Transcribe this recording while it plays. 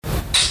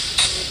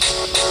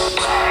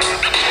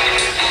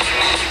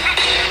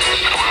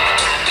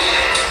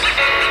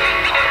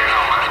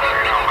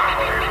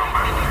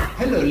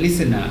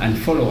listener and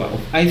follower of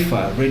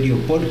IFA Radio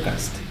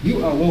Podcast.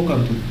 You are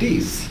welcome to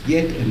this,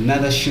 yet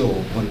another show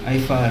on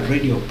IFA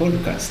Radio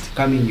Podcast,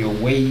 coming your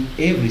way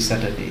every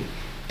Saturday.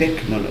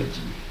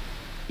 Technology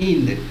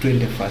in the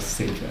 21st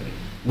century.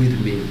 With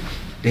me,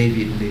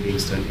 David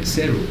Livingston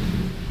Eseru,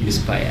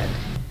 inspired.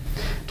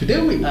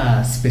 Today we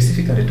are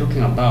specifically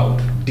talking about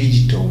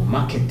digital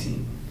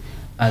marketing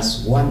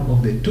as one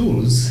of the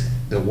tools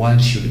the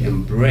world should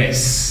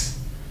embrace.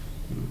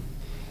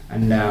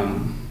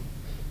 And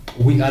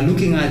we are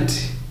looking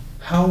at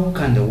how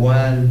can the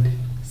world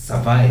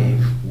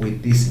survive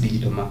with this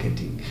digital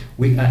marketing.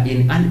 We are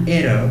in an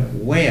era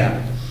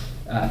where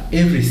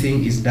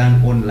everything is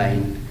done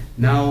online.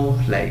 Now,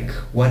 like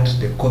what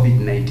the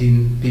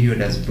COVID-19 period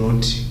has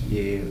brought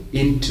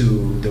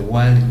into the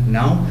world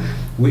now,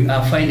 we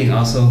are finding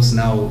ourselves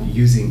now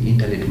using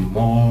internet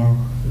more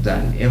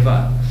than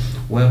ever,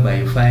 whereby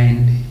you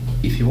find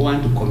if you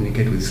want to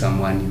communicate with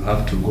someone, you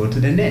have to go to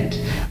the net.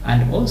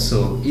 And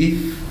also,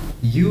 if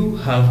you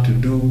have to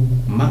do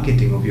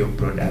marketing of your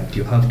product,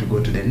 you have to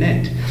go to the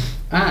net.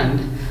 And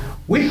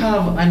we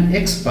have an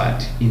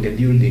expert in the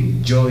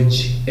building,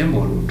 George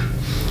Emorud.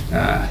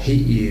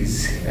 He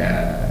is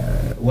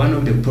one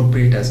of the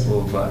proprietors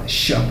of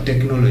Sharp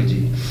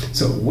Technology.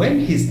 So when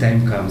his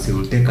time comes, he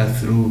will take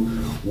us through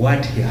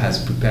what he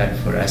has prepared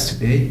for us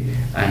today,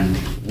 and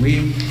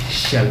we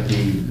shall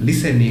be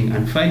listening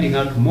and finding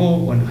out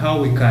more on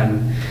how we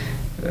can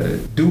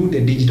do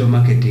the digital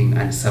marketing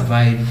and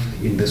survive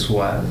in this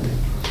world.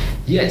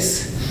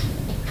 Yes,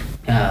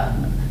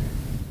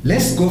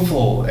 let's go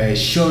for a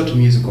short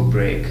musical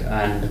break,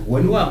 and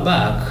when we are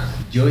back,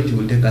 George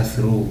will take us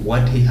through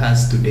what he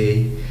has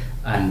today,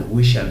 and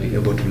we shall be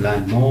able to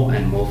learn more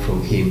and more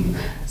from him.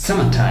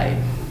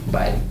 Summertime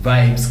by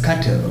Vibes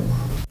Cartel.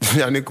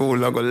 Yeah,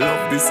 Nicole, I gonna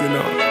love this, you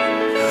know.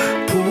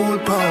 Pool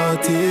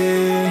party.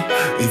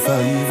 If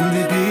I even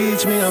the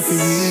beach, me have to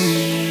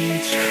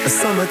reach. A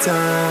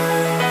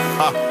summertime.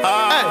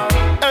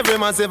 Hey, every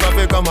man say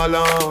if come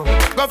along.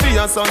 Go for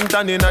your sun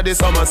tan in the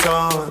summer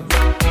sun.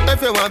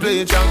 If you want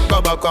bleach,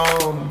 go back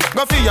home.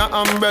 Go for your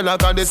umbrella,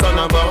 cause the sun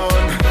a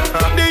burn.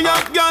 The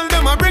young girl,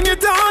 them a bring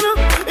it on.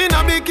 In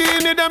a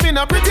bikini, them in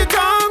a pretty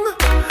tongue.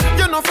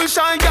 You know for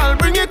shy girl,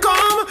 bring it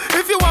come.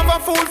 If you have a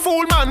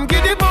fool man,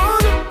 get it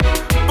on.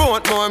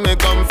 Both more may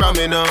come from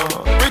me now.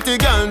 Pretty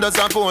girl does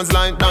a pose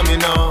like dummy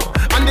now.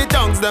 And the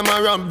tongues them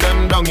a rub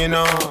them down, you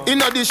know.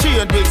 Inna the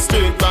shade with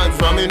straight vibes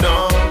from me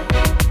now.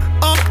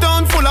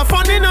 Uptown full of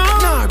fun, you know.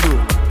 Nah, bro.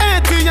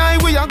 ATI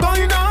we are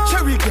going now.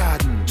 Cherry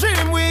Garden,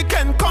 Dream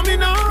Weekend coming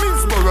now.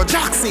 Minsboro,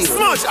 Jackson,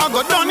 Smush I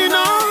got done, you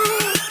know.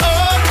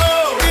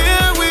 Oh,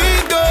 here we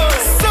go.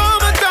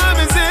 Summertime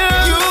is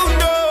here. You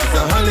know it's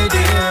a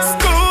holiday.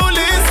 School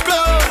is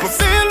closed. We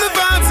feel the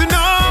vibes, you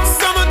know.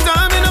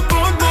 Summertime in a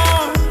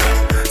Portmore.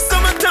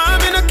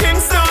 Summertime in a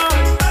Kingston.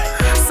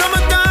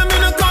 Summertime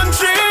in a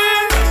country.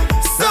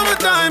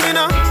 Summertime in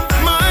a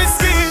my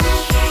skin.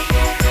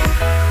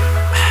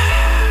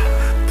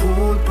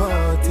 Pool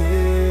party.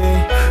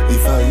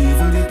 If I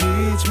even the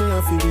beach, me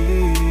have to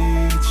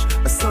reach.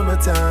 A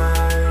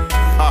summertime.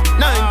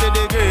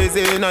 90 degrees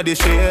in the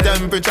shade.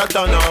 Temperature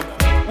turn up.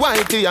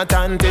 Whitey a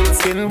tan till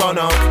skin burn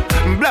up.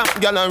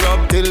 Black gal a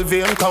rub till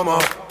vein come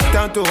up.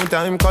 Tattoo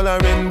time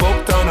coloring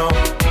book turn up.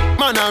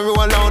 Man a roll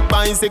out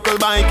bicycle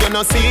bike you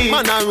no see.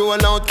 Man a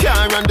roll out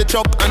car and the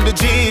truck and the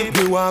jeep.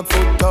 You walk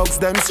foot dogs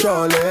them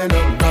strolling.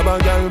 Grab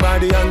a gal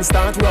body and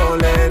start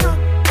rolling.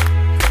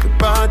 The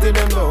party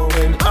them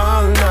going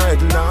all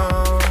night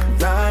long.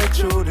 Right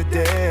through the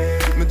day.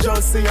 Me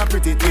just see a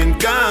pretty twin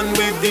gone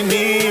with De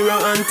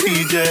Niro and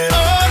TJ.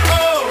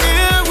 Oh,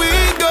 here we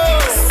go.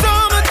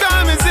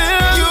 Summertime is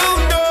here. You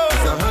know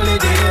it's a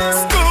holiday.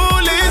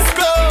 School is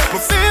closed. We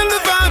feel the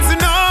vibes, you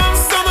know.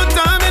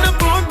 Summertime in a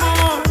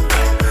Portmore.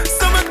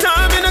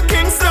 Summertime in a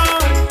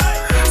Kingston.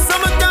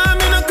 Summertime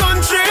in a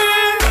country.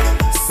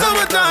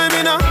 Summertime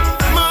in a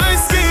my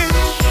skin.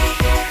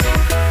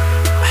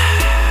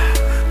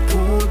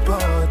 Pool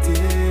party.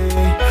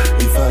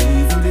 If I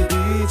even the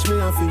beach, me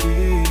have to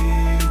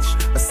reach.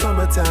 A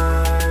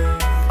summertime.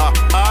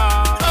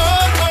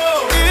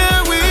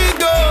 Here we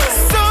go.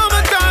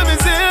 Summertime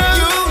is here.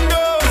 You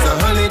know it's a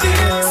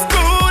holiday.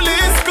 School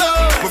is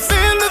closed. We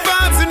feel the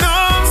vibes, you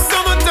know.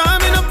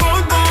 Summertime in a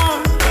Portmore.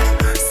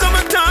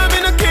 Summertime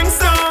in a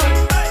Kingston.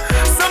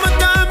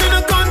 Summertime in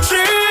a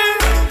country.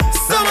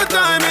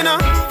 Summertime in a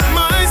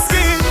my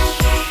skin.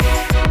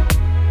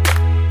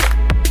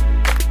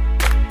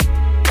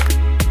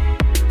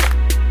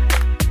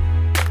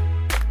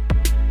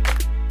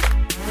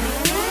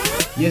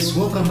 Yes,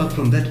 welcome back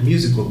from that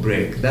musical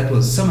break. That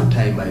was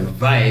Summertime by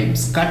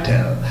Vibes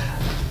Cartel.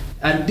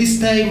 And this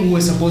time we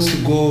were supposed to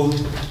go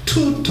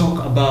to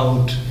talk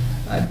about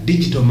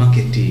digital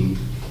marketing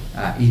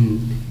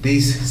in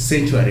this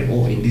century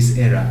or in this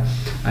era.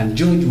 And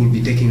George will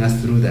be taking us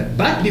through that.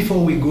 But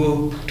before we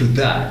go to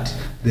that,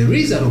 there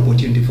is an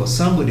opportunity for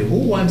somebody who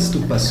wants to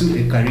pursue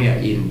a career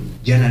in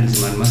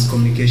Journalism and Mass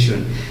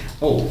Communication.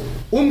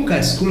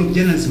 UMCAT School of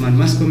Journalism and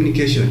Mass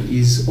Communication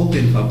is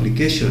open for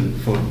application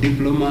for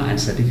diploma and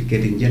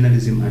certificate in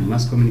journalism and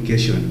mass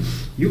communication.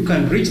 You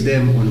can reach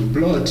them on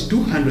plot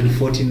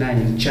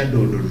 249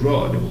 Chadod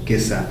Road,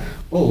 Okesa,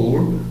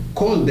 or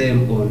call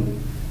them on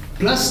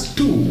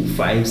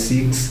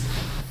 +256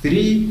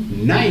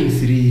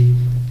 393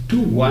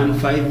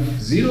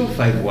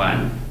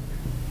 215051.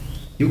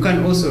 You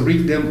can also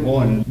reach them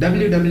on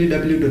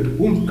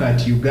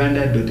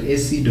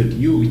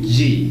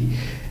www.umcatuganda.ac.ug.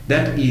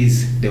 That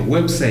is the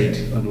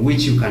website on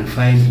which you can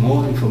find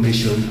more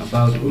information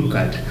about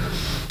UMCAT.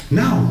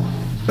 Now,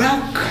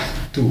 back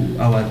to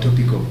our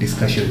topic of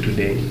discussion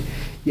today.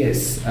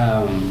 Yes,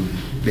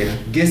 the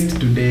guest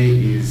today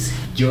is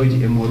George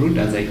Emorut.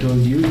 As I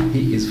told you,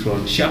 he is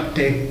from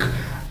SharpTech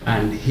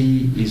and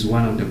he is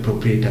one of the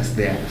proprietors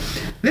there.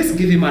 Let's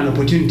give him an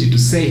opportunity to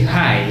say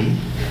hi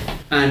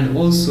and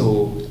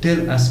also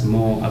tell us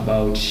more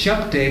about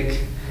SharpTech.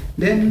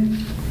 Then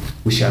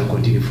we shall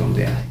continue from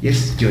there.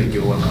 Yes, George,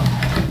 you're welcome.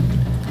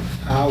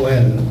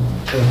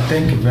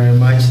 Thank you very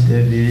much,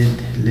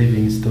 David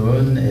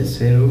Livingstone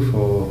Eseru,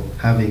 for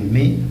having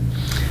me.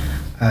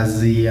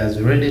 As he has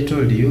already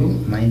told you,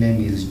 my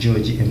name is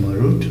George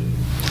Emorut.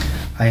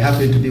 I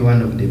happen to be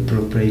one of the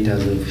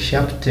proprietors of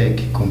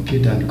SharpTech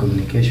Computer and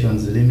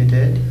Communications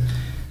Limited,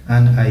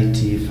 an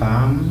IT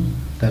firm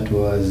that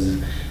was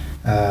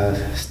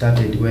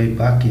started way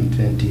back in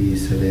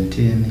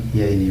 2017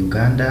 here in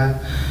Uganda.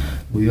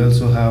 We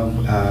also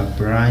have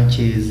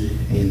branches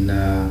in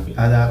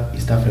other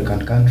East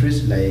African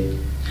countries like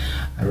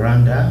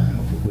Rwanda.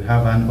 We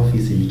have an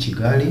office in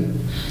Kigali.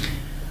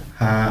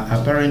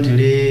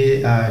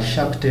 Apparently,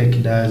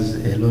 SharpTech does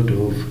a lot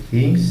of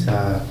things,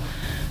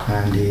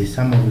 and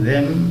some of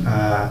them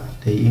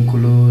they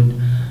include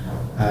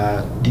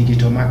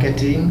digital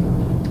marketing.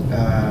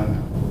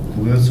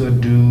 We also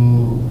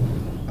do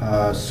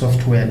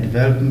software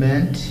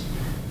development.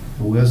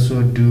 We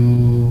also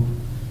do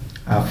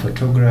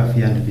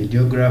photography and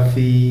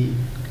videography.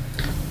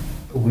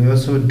 We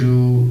also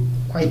do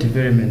quite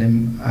very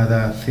many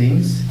other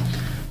things.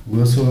 We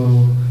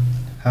also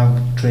have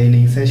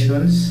training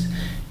sessions.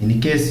 In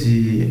case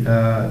you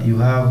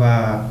have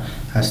a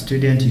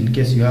student, in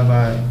case you have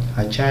a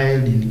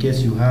child, in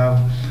case you have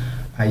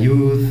a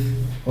youth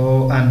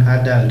or an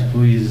adult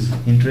who is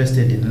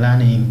interested in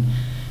learning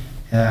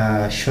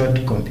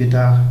short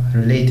computer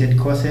related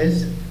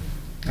courses,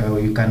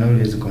 you can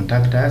always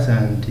contact us,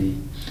 and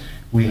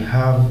we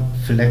have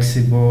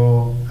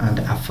flexible and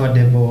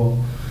affordable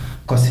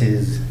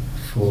courses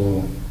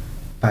for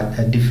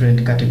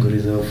different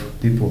categories of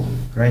people,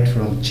 right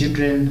from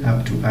children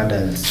up to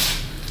adults.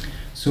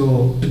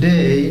 So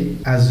today,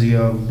 as you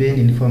have been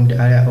informed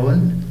earlier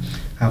on,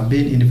 I've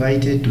been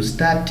invited to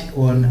start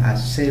on a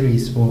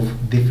series of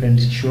different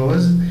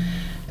shows,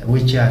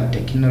 which are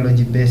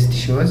technology-based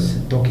shows,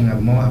 talking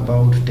more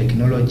about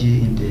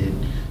technology in the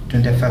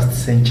 21st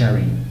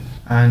century.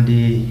 And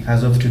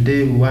as of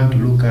today, we want to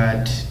look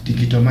at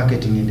digital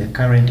marketing in the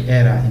current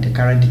era, in the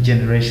current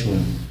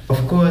generation.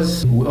 Of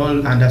course, we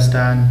all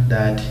understand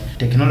that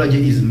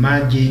technology is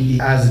emerging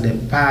as the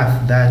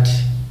path that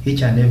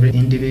each and every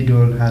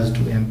individual has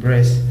to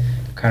embrace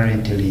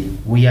currently.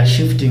 We are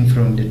shifting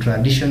from the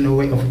traditional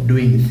way of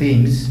doing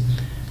things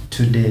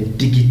to the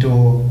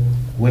digital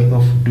way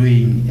of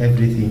doing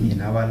everything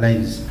in our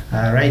lives,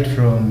 right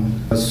from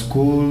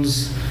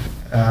schools,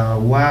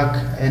 work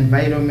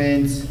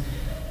environments,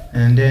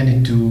 and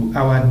then to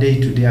our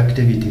day-to-day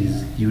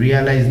activities. You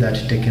realize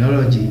that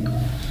technology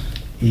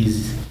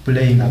is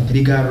playing a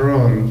bigger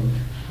role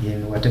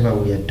in whatever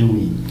we are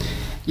doing.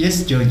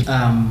 Yes, George.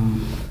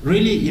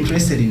 Really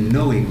interested in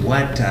knowing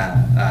what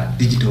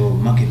digital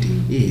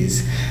marketing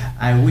is.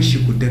 I wish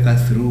you could take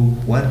us through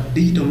what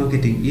digital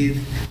marketing is.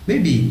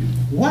 Maybe,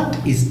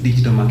 what is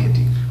digital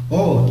marketing?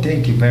 Oh,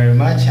 thank you very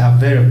much. A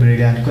very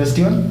brilliant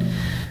question.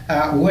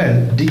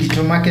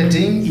 Digital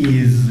marketing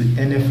is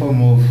any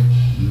form of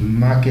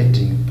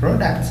marketing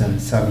products and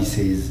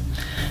services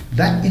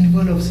that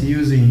involves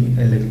using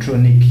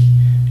electronic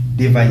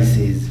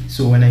devices.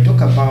 So when I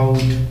talk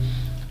about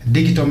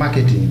digital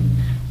marketing,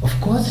 of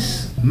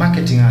course,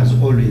 marketing has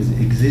always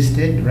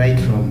existed right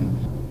from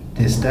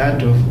the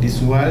start of this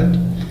world,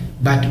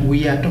 but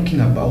we are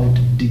talking about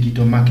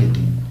digital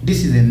marketing.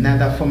 This is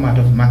another format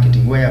of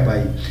marketing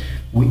whereby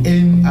we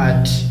aim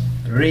at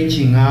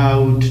reaching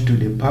out to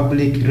the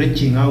public,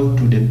 reaching out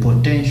to the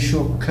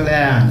potential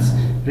clients,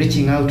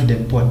 reaching out to the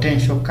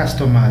potential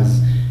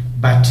customers,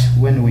 but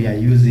when we are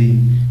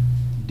using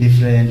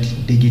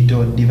different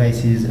digital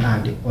devices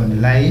and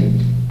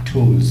online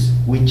tools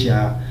which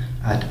are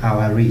at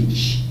our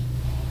reach.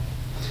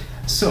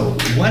 So,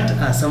 what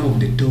are some of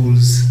the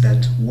tools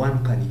that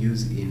one can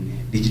use in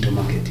digital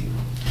marketing?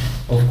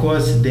 Of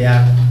course, there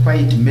are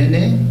quite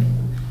many,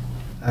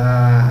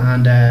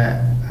 and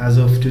as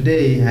of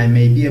today, I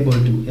may be able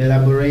to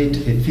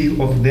elaborate a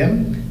few of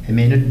them. I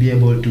may not be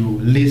able to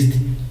list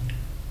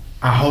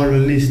a whole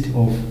list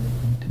of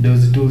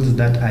those tools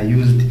that are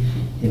used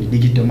in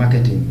digital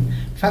marketing.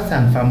 First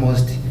and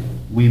foremost,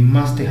 we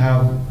must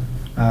have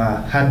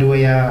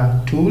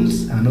hardware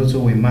tools, and also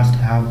we must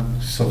have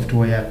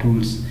software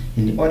tools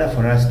in order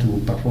for us to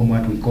perform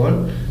what we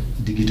call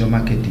digital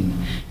marketing.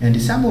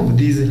 And some of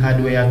these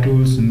hardware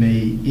tools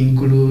may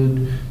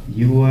include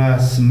your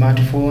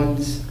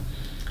smartphones,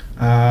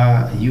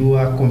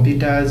 your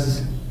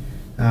computers,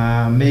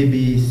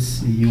 maybe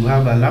you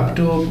have a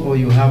laptop or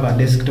you have a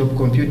desktop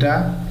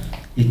computer.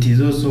 It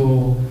is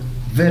also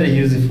very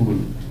useful.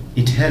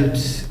 It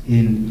helps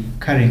in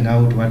carrying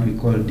out what we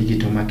call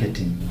digital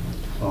marketing.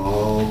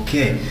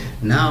 Okay,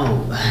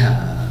 now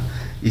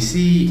you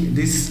see,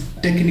 these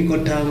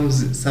technical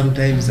terms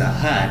sometimes are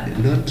hard.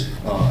 Not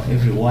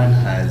everyone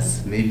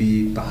has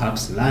maybe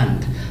perhaps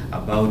learned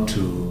about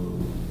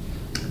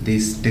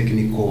these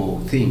technical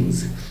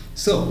things.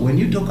 So when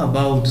you talk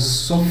about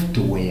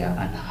software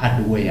and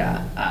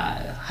hardware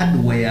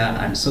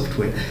and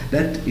software,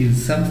 that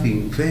is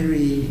something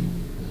very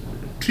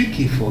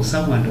tricky for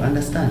someone to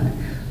understand.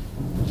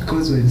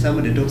 Because when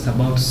somebody talks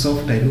about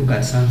soft, I look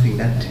at something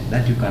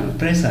that you can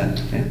press and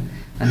then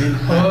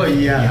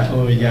Okay.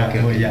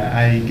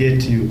 I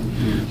get you.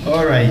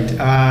 All right.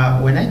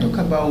 When I talk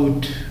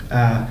about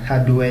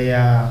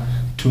hardware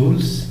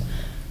tools,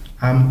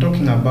 I'm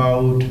talking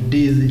about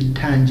these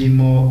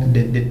tangible,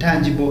 the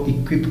tangible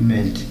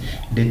equipment,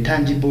 the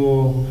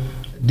tangible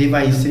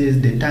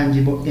devices, the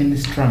tangible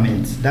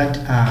instruments that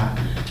are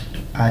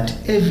at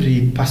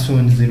every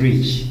person's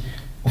reach.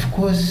 Of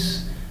course,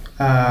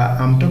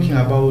 I'm talking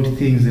about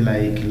things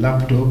like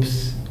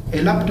laptops.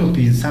 A laptop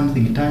is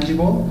something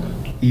tangible.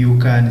 You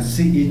can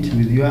see it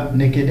with your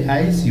naked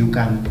eyes, you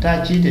can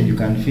touch it and you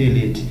can feel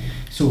it.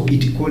 So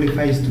it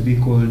qualifies to be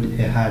called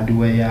a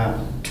hardware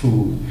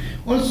tool.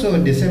 Also,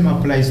 the same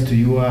applies to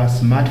your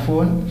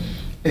smartphone.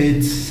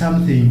 It's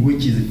something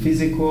which is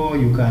physical,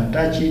 you can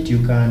touch it, you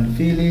can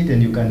feel it,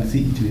 and you can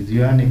see it with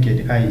your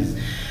naked eyes.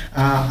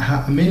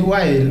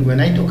 Meanwhile,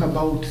 when I talk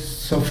about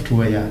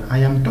software, I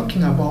am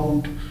talking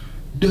about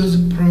those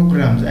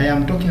programs. I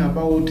am talking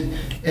about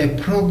a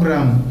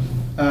program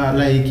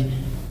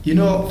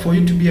for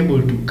you to be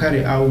able to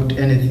carry out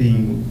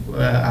anything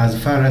as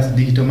far as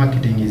digital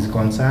marketing is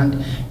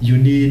concerned, you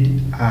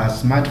need a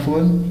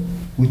smartphone,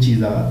 which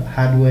is a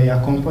hardware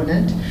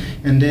component,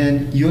 and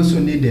then you also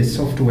need a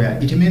software.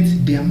 It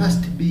means there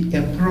must be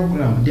a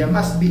program, there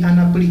must be an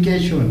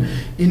application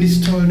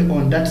installed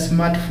on that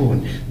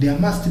smartphone, there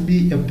must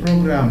be a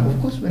program.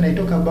 Of course, when I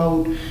talk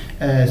about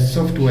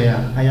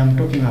software, I am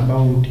talking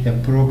about a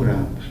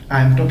program,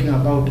 I am talking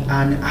about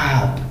an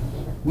app.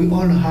 We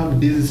all have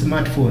these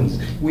smartphones,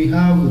 we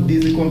have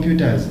these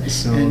computers.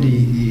 So,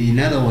 in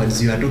other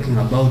words, you are talking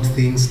about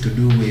things to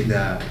do with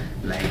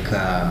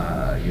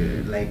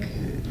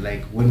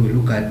like when we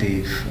look at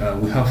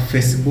we have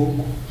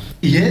Facebook.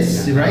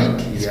 Yes, right.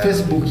 Yeah.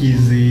 Facebook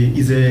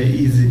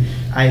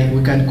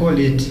we can call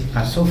it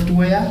a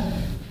software.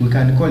 We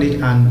can call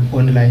it an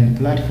online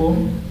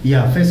platform.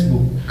 Yeah,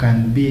 Facebook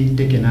can be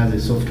taken as a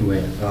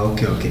software.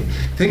 Okay.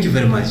 Thank you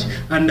very much.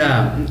 And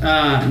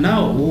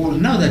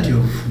now that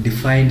you've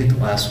defined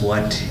to us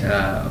what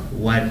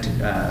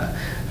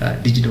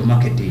digital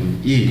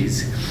marketing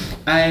is,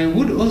 I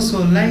would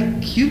also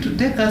like you to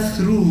take us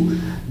through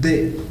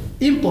the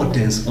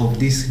importance of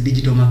this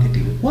digital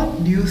marketing.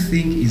 What do you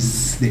think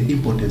is the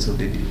importance of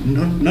the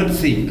not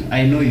think?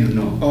 I know you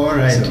know. All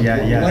right. So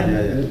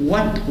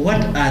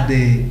What are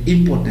the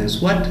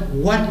importance?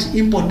 What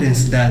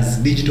importance does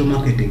digital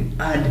marketing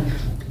add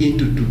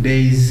into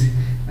today's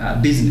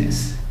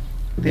business?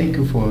 Thank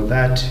you for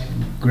that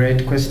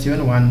great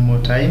question one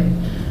more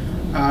time.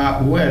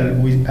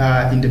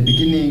 In the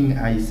beginning,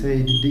 I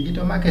said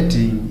digital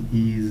marketing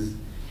is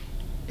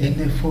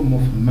any form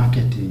of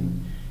marketing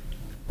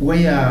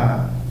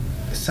where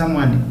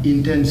someone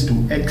intends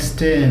to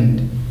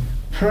extend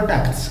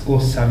products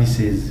or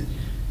services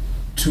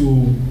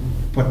to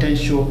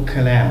potential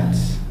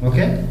clients.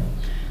 Okay?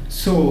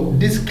 So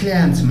these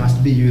clients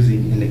must be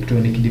using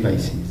electronic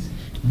devices.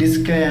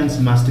 These clients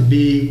must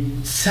be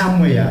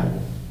somewhere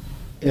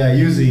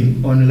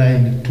using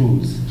online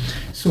tools.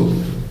 So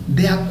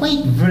there are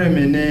quite very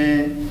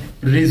many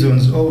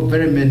reasons or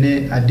very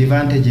many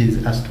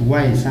advantages as to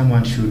why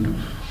someone should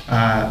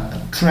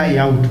try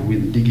out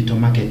with digital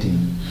marketing.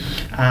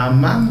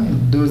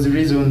 Among those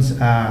reasons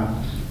are,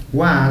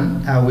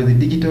 one, with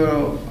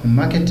digital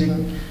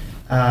marketing,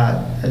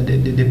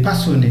 the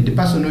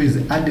person who is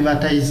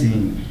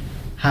advertising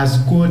has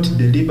got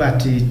the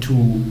liberty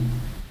to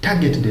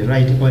target the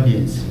right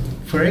audience.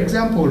 For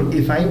example,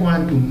 if I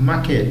want to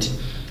market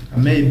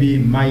maybe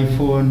my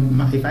phone,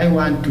 if I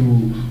want to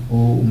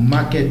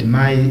market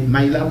my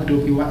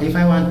laptop, if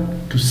I want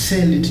to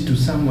sell it to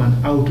someone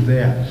out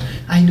there,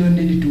 I don't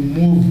need to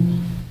move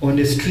on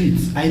the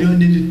streets. I don't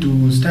need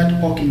to start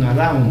walking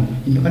around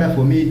in order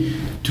for me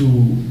to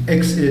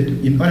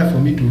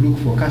look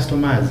for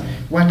customers.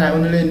 What I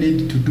only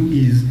need to do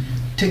is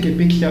take a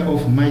picture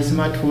of my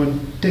smartphone,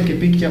 take a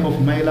picture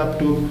of my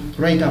laptop,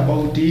 write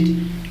about it,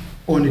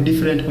 on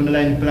different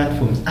online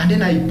platforms, and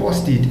then I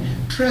post it.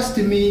 Trust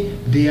me,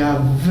 there are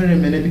very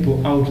many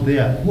people out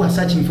there who are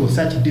searching for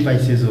such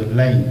devices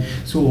online.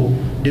 So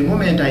the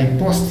moment I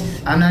post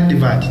an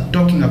advert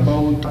talking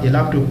about a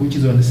laptop which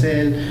is on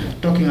sale,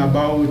 talking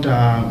about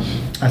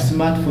a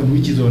smartphone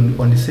which is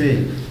on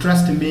sale,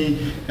 trust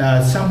me,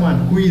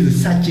 someone who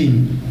is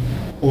searching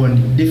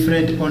on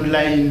different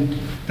online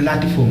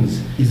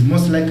platforms is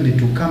most likely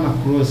to come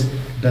across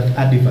that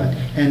advert.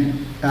 And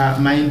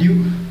mind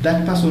you,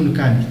 that person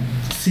can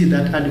see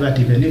that advert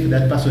even if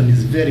that person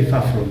is very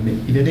far from me,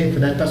 even if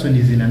that person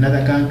is in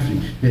another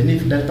country, even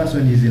if that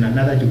person is in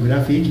another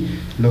geographic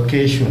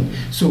location.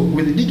 So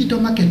with digital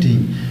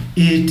marketing,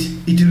 it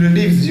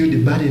relieves you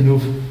the burden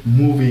of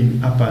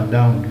moving up and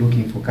down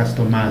looking for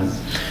customers.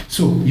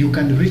 So you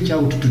can reach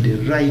out to the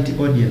right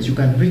audience, you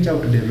can reach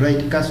out to the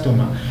right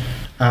customer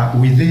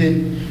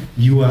within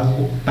your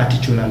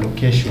particular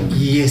location.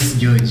 Yes,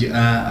 George,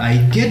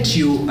 I get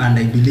you, and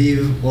I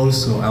believe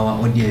also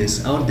our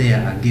audience out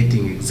there are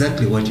getting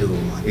exactly what you're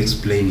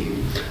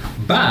explaining.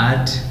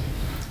 But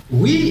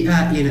we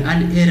are in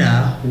an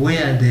era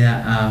where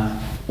there are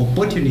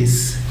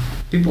opportunists,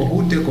 people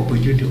who take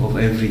opportunity of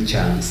every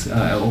chance,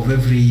 of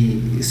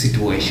every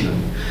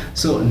situation.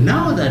 So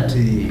now that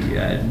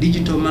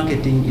digital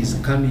marketing is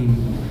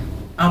coming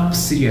up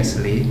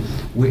seriously,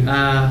 we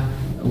are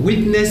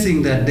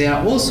witnessing that there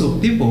are also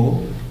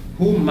people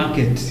who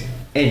market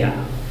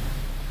air.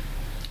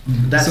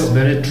 That's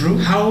very true.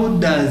 How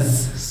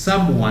does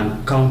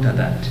someone counter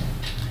that?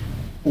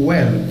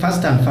 Well,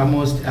 first and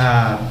foremost,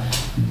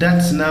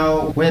 that's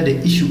now where the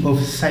issue of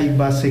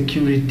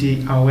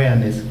cybersecurity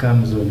awareness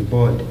comes on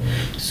board.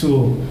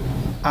 So,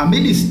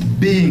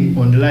 amidst being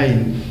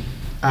online,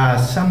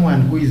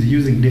 someone who is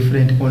using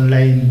different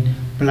online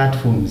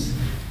platforms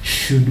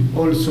should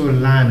also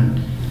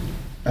learn.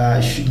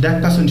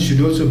 That person should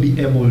also be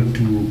able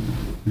to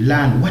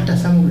learn what are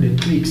some of the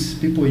tricks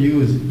people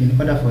use in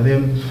order for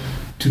them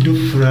to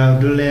do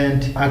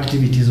fraudulent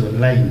activities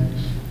online.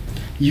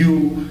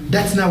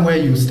 That's now where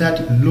you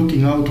start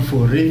looking out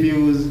for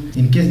reviews.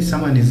 In case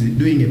someone is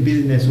doing a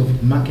business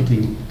of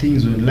marketing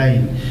things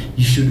online,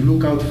 you should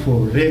look out for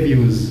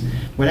reviews.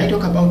 When I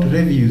talk about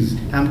reviews,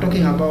 I'm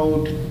talking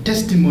about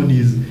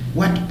testimonies,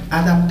 what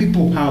other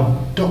people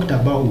have talked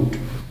about,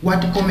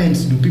 what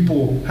comments do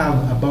people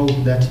have about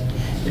that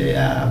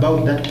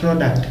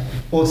product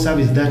or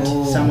service that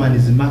someone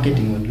is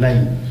marketing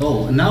online.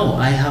 Now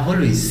I have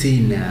always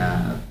seen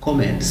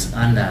comments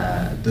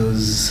under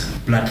those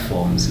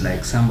platforms,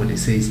 like somebody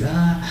says,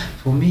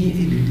 for me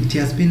it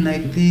has been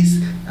like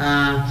this,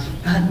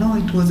 no,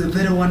 it was a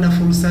very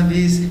wonderful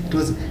service. It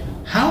was.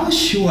 How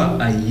sure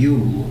are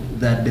you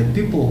that the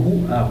people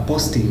who are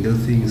posting those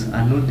things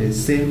are not the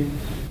same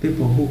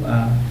people who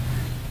are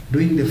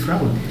doing the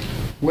fraud?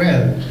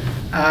 Well,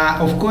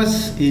 of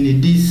course, in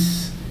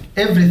this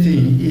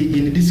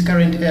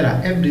current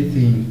era,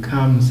 everything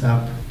comes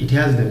up. It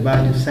has the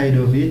bad side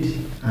of it,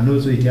 and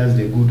also it has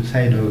the good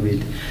side of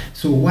it.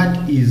 So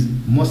what is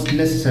most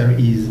necessary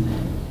is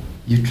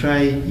you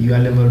try your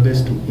level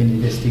best to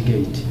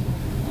investigate.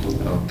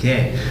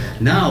 Okay.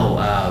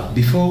 Now,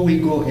 before we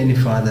go any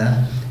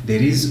further,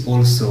 there is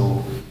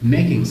also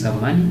making some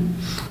money.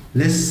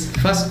 Let's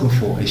first go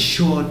for a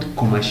short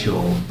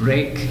commercial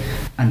break,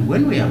 and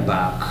when we are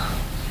back,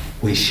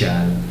 we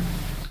shall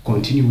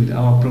continue with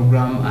our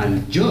program,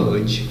 and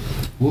George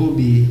will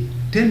be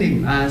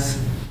telling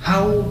us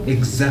how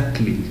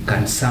exactly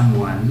can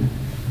someone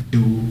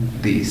do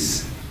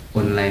this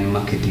online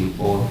marketing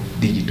or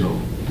digital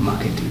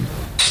marketing.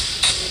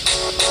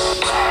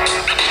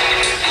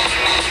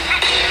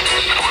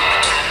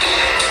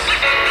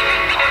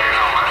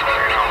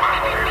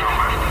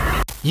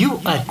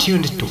 You are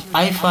tuned to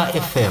IFA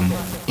FM,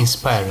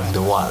 inspiring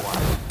the world.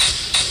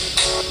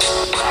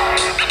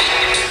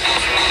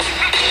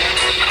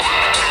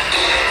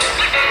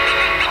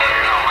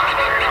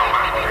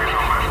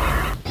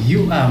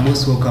 You are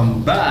most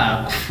welcome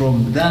back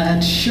from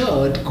that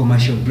short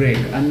commercial break,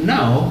 and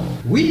now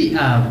we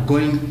are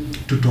going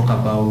to talk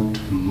about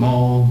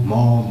more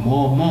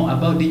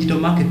about digital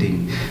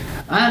marketing.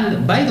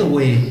 And by the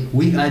way,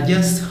 we are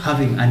just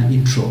having an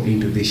intro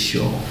into this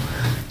show.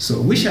 So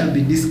we shall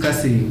be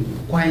discussing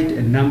quite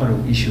a number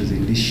of issues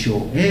in this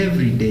show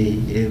every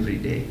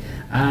day.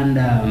 And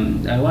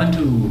I want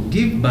to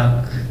give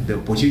back the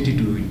opportunity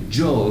to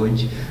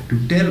George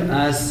to tell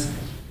us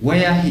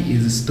where he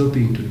is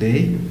stopping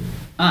today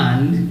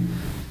and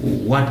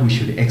what we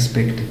should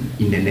expect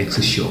in the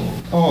next show.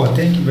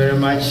 Thank you very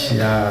much,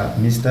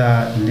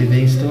 Mr.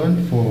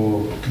 Livingstone,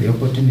 for the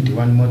opportunity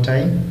one more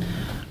time.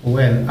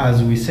 Well,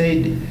 as we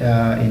said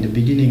in the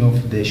beginning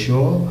of the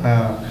show,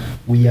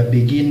 we are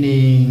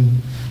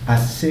beginning a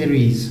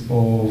series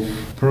of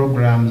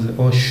programs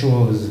or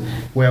shows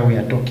where we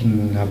are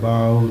talking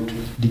about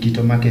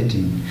digital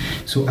marketing.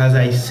 So as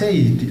I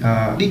said,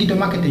 digital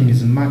marketing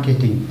is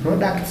marketing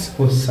products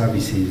or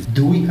services.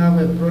 Do we have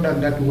a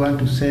product that we want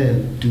to sell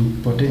to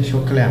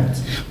potential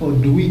clients, or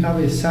do we have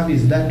a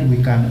service that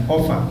we can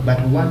offer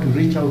but we want to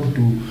reach out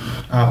to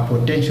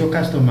potential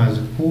customers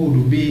who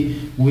would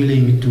be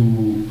willing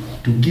to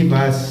give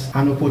us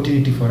an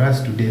opportunity for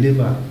us to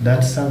deliver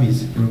that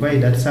service,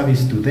 provide that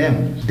service to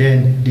them?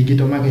 Then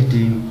digital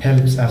marketing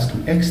helps us to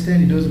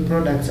extend those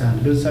products and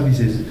those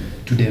services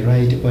to the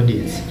right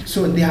audience.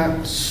 So there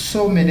are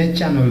so many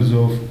channels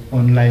of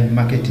online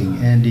marketing,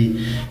 and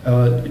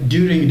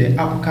during the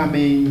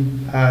upcoming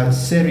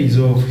series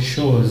of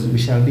shows, we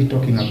shall be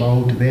talking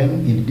about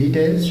them in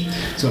details.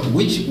 So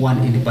which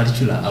one in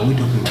particular are we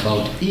talking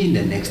about in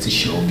the next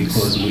show,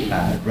 because we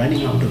are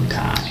running out of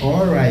time?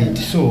 All right,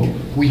 so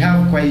we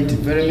have quite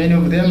very many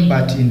of them,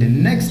 but in the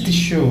next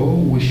show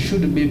we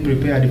should be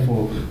prepared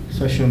for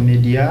social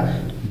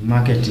media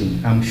marketing.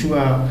 I'm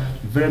sure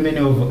very many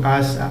of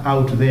us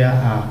out there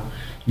are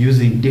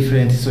using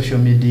different social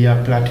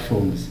media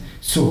platforms.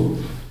 So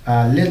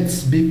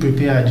let's be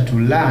prepared to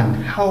learn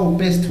how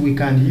best we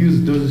can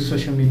use those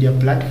social media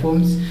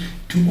platforms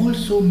to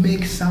also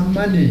make some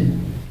money,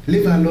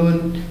 leave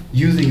alone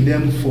using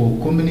them for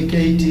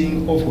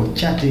communicating or for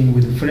chatting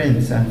with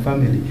friends and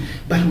family.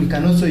 But we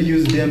can also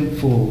use them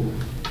for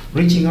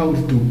reaching out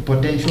to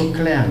potential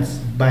clients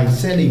by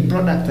selling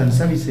products and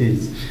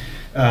services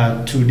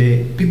to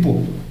the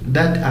people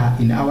that are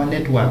in our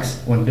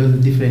networks on those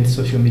different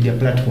social media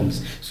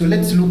platforms. So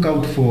let's look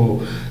out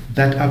for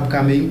that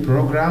upcoming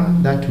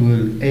program that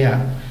will air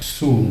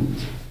soon.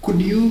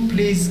 Could you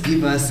please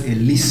give us a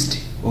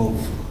list of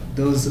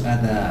those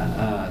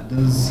other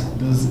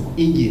those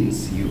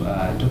engines you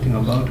are talking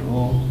about,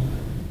 or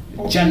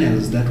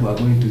channels that we are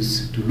going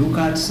to look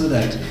at, so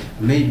that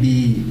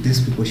maybe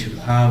these people should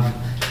have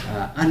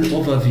an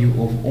overview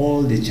of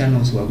all the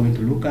channels we are going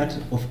to look at,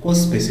 of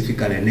course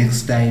specifically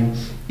next time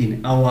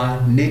in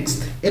our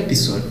next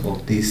episode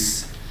of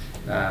this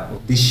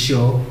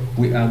show.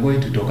 We are going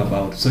to talk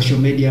about social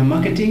media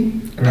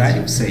marketing, as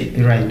you say.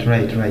 Right.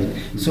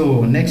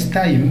 So next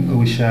time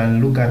we shall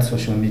look at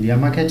social media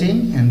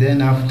marketing, and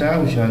then after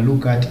we shall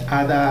look at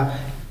other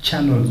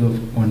channels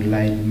of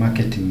online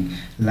marketing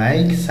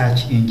like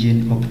search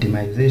engine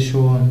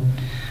optimization,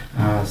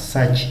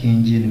 search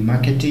engine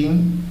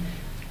marketing,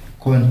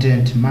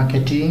 content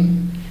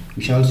marketing.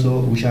 We shall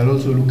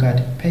also look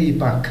at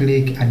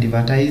pay-per-click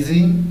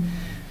advertising,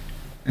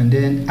 and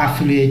then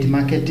affiliate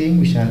marketing.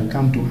 We shall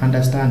come to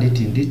understand it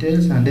in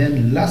details, and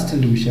then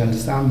lastly we shall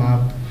sum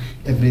up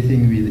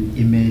everything with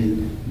email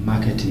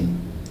marketing.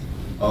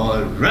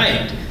 All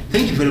right.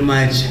 Thank you very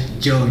much,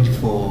 George,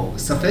 for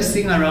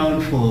surfacing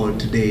around for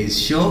today's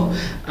show.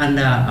 And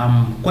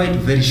I'm quite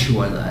very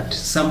sure that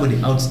somebody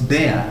out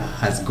there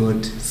has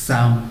got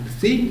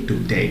something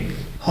to take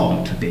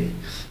home today.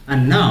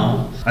 And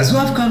now, as we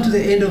have come to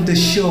the end of the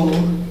show,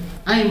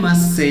 I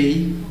must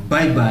say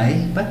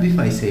bye-bye. But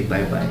before I say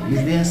bye-bye,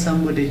 is there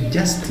somebody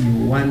just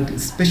you want,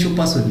 special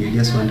person you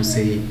just want to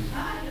say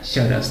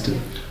shout outs to?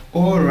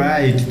 All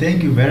right,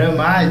 thank you very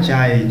much.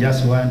 I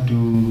just want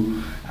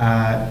to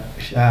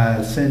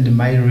send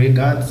my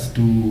regards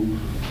to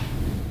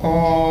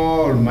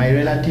all my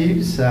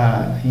relatives,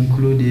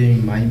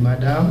 including my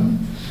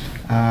madam.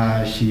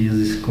 She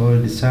is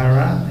called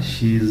Sarah.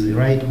 She's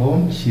right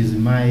home. She's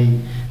my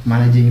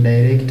managing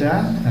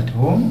director at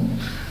home.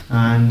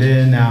 And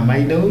then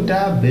my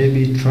daughter,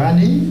 baby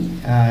Trani,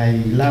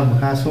 I love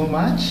her so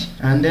much.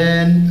 And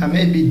then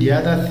maybe the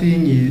other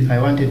thing is I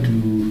wanted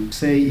to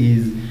say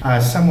is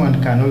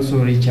someone can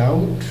also reach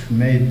out,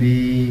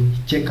 maybe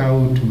check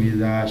out with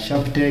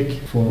SharpTech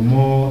for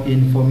more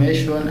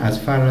information as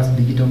far as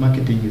digital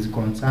marketing is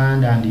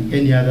concerned, and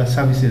any other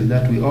services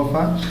that we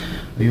offer.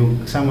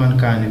 Someone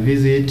can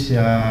visit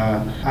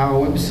our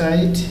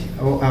website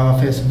or our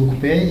Facebook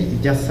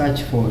page. Just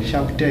search for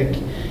SharpTech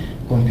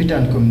Computer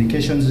and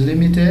Communications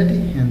Limited,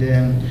 and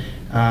then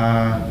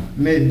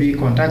maybe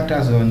contact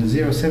us on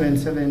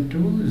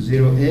 0772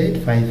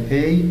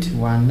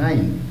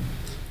 085819.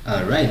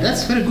 All right,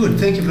 that's very good.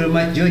 Thank you very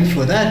much, George,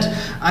 for that.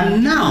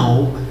 And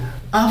now,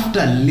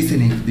 after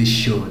listening to this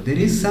show, there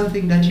is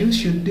something that you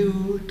should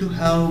do to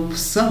help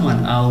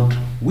someone out.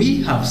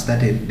 We have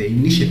started the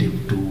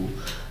initiative to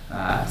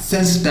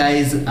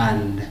sensitize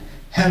and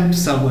help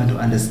someone to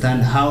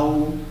understand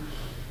how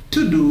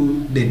to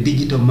do the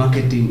digital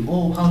marketing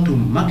or how to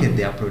market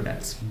their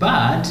products.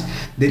 But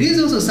there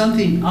is also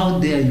something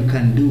out there you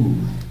can do.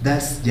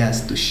 That's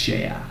just to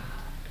share.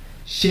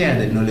 Share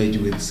the knowledge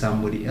with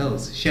somebody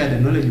else. Share the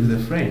knowledge with a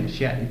friend.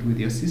 Share it with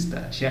your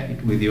sister. Share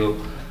it with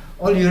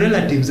all your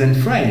relatives and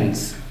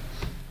friends.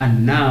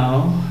 And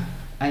now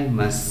I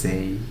must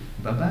say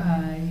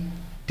bye-bye.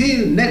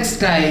 Till next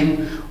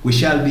time, we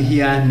shall be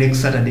here next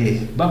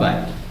Saturday.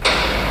 Bye-bye.